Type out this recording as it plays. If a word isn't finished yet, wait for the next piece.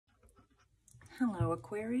Hello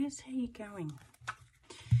Aquarius, how you going?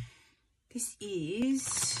 This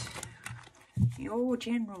is your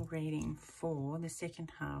general reading for the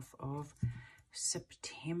second half of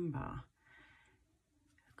September.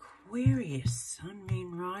 Aquarius, Sun,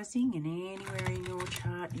 Moon, Rising, and anywhere in your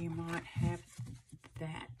chart you might have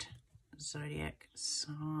that zodiac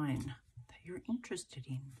sign that you're interested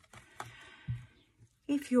in.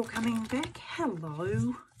 If you're coming back,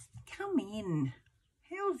 hello, come in.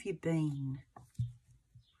 How have you been?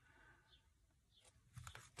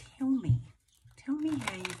 Tell me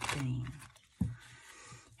how you've been.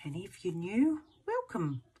 And if you're new,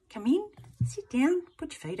 welcome. Come in, sit down,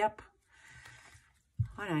 put your feet up.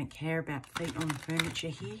 I don't care about feet on the furniture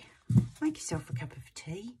here. Make yourself a cup of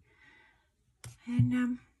tea.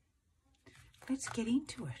 And let's get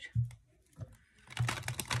into it.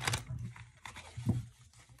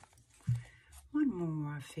 One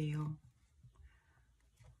more, I feel.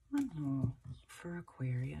 One more for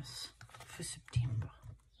Aquarius for September.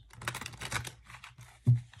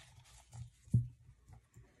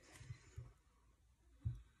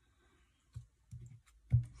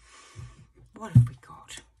 What have we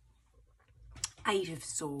got? Eight of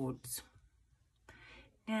Swords.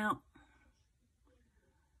 Now,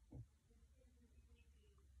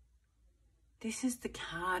 this is the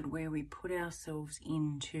card where we put ourselves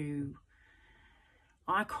into,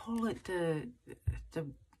 I call it the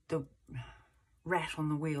rat on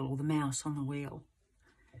the wheel, or the mouse on the wheel,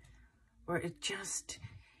 where it just,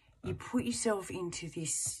 you put yourself into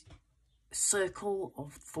this circle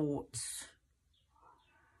of thoughts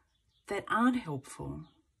that aren't helpful.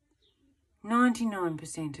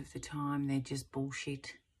 99% of the time they're just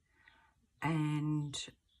bullshit, and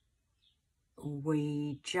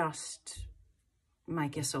we just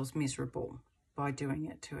make ourselves miserable by doing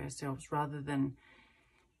it to ourselves, rather than,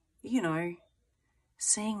 you know,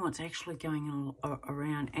 seeing what's actually going on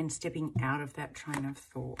around and stepping out of that train of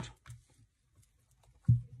thought.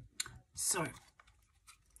 So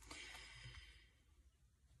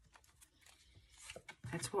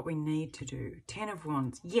that's what we need to do. 10 of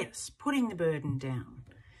Wands. Yes, putting the burden down.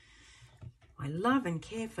 I love and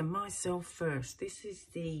care for myself first. This is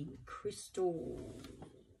the Crystal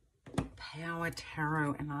Power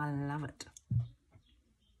Tarot, and I love it.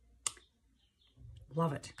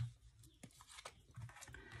 Love it.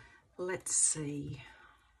 Let's see.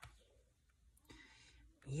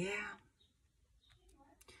 Yeah.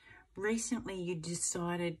 Recently you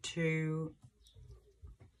decided to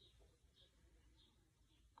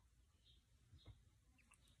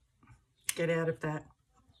get out of that.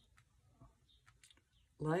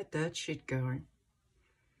 Let that shit go.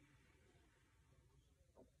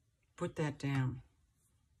 Put that down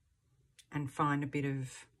and find a bit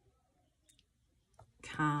of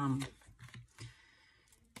calm.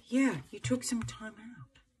 Yeah, you took some time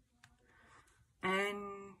out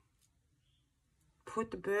and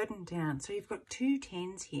put the burden down. So you've got 2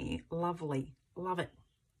 10s here. Lovely. Love it.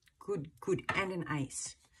 Good, good. And an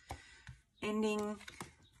ace. Ending.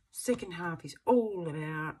 Second half is all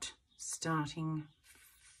about starting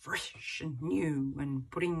fresh and new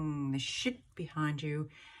and putting the shit behind you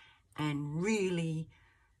and really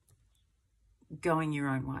going your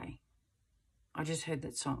own way. I just heard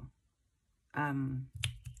that song.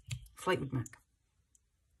 Fleetwood Mac.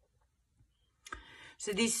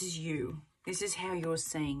 So this is you. This is how you're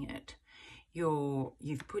seeing it.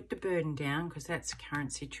 You've put the burden down because that's the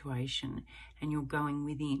current situation, and you're going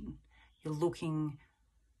within. You're looking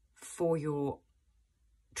for your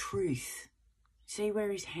truth. See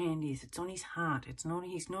where his hand is. It's on his heart.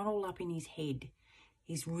 He's not all up in his head.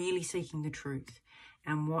 He's really seeking the truth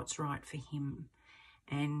and what's right for him.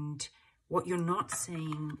 And what you're not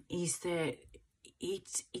seeing is that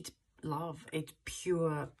it's love. It's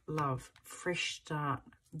pure love. Fresh start.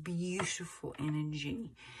 Beautiful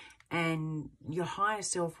energy. And your higher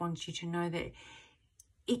self wants you to know that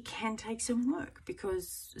it can take some work,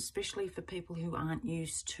 because especially for people who aren't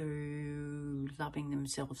used to loving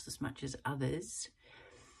themselves as much as others,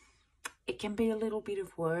 it can be a little bit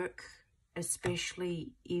of work,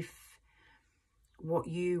 especially if what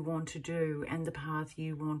you want to do and the path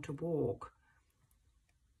you want to walk,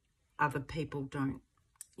 other people don't,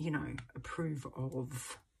 you know, approve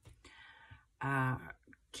of.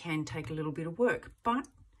 Can take a little bit of work. But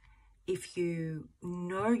if you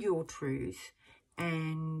know your truth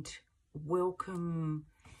and welcome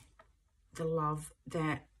the love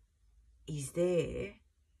that is there,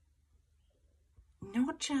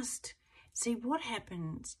 not just, see, what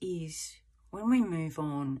happens is when we move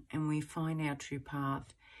on and we find our true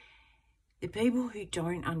path, the people who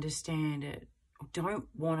don't understand it or don't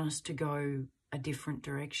want us to go a different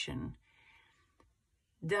direction,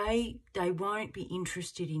 they won't be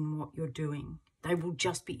interested in what you're doing. They will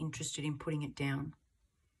just be interested in putting it down.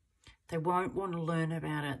 They won't want to learn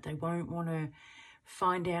about it. They won't want to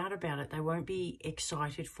find out about it. They won't be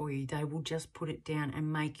excited for you. They will just put it down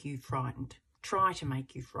and make you frightened. Try to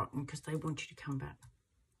make you frightened because they want you to come back.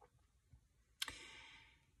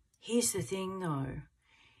 Here's the thing though.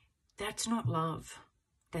 That's not love.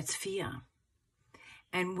 That's fear.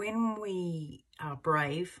 And when we are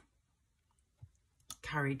brave,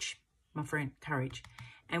 courage, my friend, courage,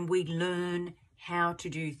 and we learn how to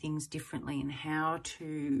do things differently and how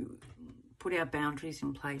to put our boundaries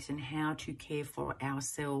in place and how to care for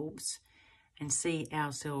ourselves and see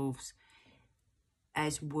ourselves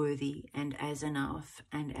as worthy and as enough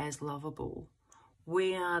and as lovable,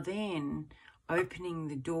 we are then opening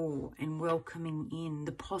the door and welcoming in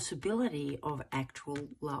the possibility of actual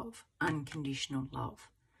love, unconditional love.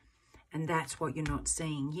 And that's what you're not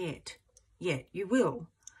seeing yet. Yet you will,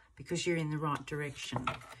 because you're in the right direction.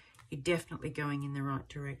 You're definitely going in the right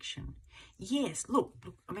direction. Yes, look,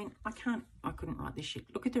 I mean, I couldn't write this shit.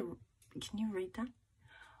 Look at can you read that?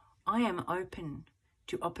 I am open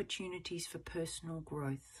to opportunities for personal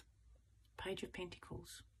growth. Page of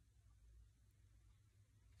Pentacles.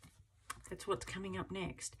 That's what's coming up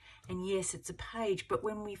next. And yes, it's a page, but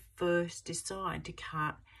when we first decide to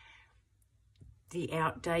cut the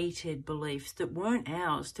outdated beliefs that weren't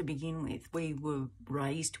ours to begin with, we were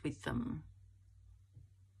raised with them.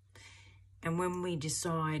 And when we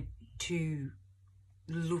decide to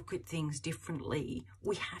look at things differently,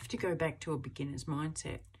 we have to go back to a beginner's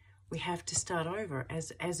mindset. We have to start over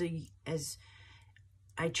as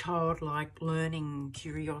a childlike learning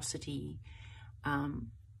curiosity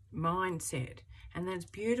mindset. And that's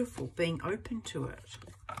beautiful, being open to it.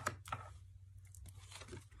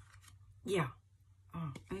 Yeah.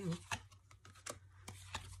 Oh, ew.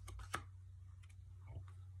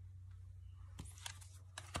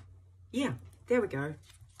 Yeah, there we go.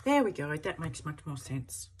 There we go. That makes much more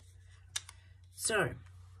sense. So,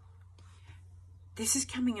 this is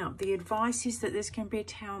coming up. The advice is that there's going to be a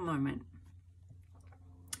tower moment.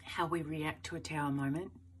 How we react to a tower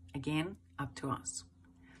moment, again, up to us.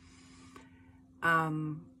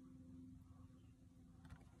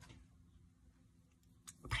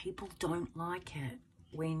 People don't like it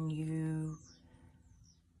when you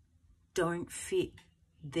don't fit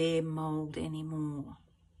their mold anymore.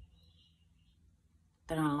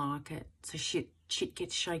 They don't like it. So shit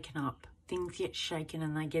gets shaken up. Things get shaken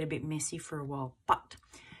and they get a bit messy for a while. But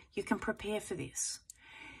you can prepare for this.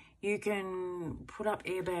 You can put up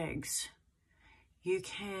airbags. You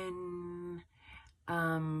can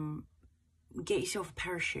get yourself a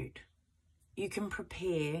parachute. You can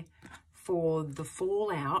prepare for the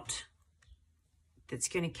fallout that's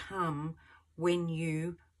going to come when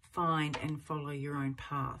you find and follow your own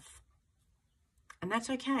path. And that's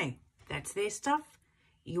okay. That's their stuff.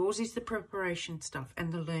 Yours is the preparation stuff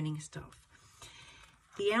and the learning stuff.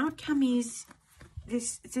 The outcome is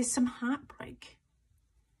there's some heartbreak.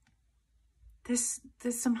 There's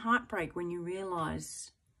some heartbreak when you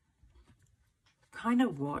realise kind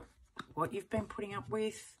of what you've been putting up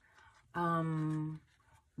with,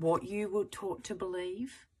 what you were taught to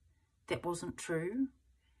believe that wasn't true.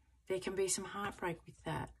 There can be some heartbreak with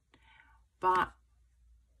that. But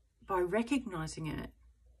by recognising it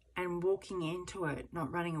and walking into it,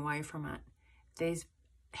 not running away from it, there's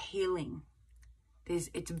healing.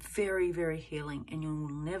 It's very, very healing, and you will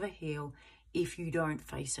never heal if you don't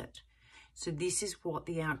face it. So this is what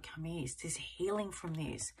the outcome is. There's healing from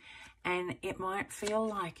this. And it might feel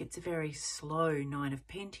like it's a very slow Nine of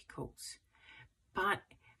Pentacles, but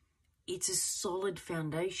it's a solid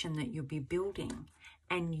foundation that you'll be building,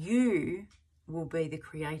 and you will be the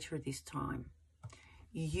creator of this time.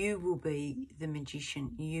 You will be the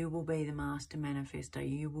magician. You will be the master manifestor.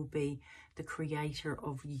 You will be the creator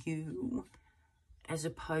of you, as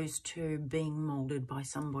opposed to being molded by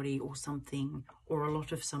somebody or something or a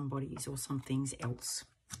lot of somebodies or somethings else.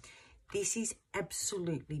 This is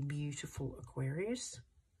absolutely beautiful, Aquarius.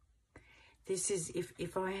 This is,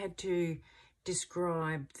 if I had to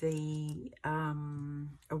describe the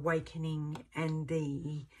awakening and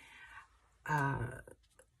the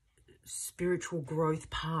spiritual growth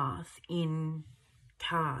path in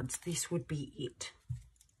cards, this would be it.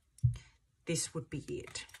 This would be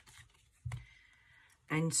it.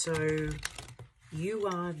 And so you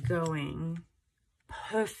are going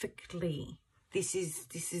perfectly. This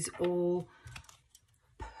is all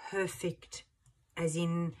perfect, as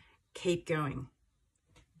in keep going.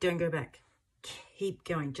 Don't go back. Keep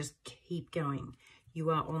going. Just keep going. You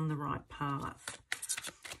are on the right path.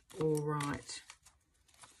 All right.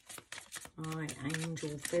 my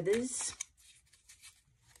angel feathers.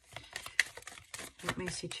 What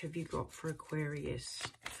message have you got for Aquarius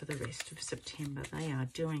for the rest of September? They are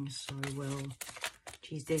doing so well.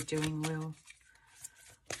 Geez, they're doing well.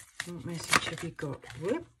 What message have you got?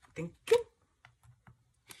 Whoop, thank you.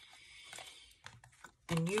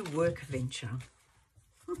 A new work venture.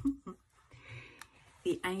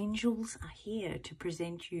 The angels are here to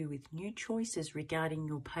present you with new choices regarding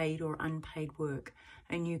your paid or unpaid work.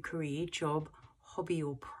 A new career, job, hobby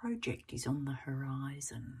or project is on the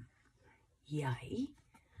horizon. Yay.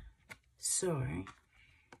 So,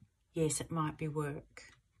 yes, it might be work.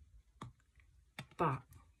 But,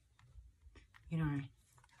 you know,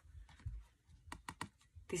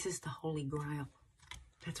 this is the Holy Grail.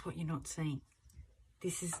 That's what you're not seeing.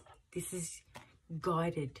 This is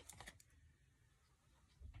guided.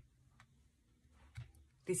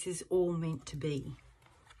 This is all meant to be.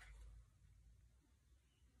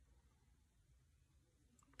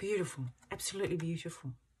 Beautiful. Absolutely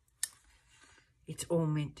beautiful. It's all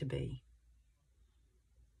meant to be.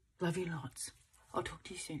 Love you lots. I'll talk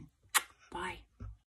to you soon. Bye.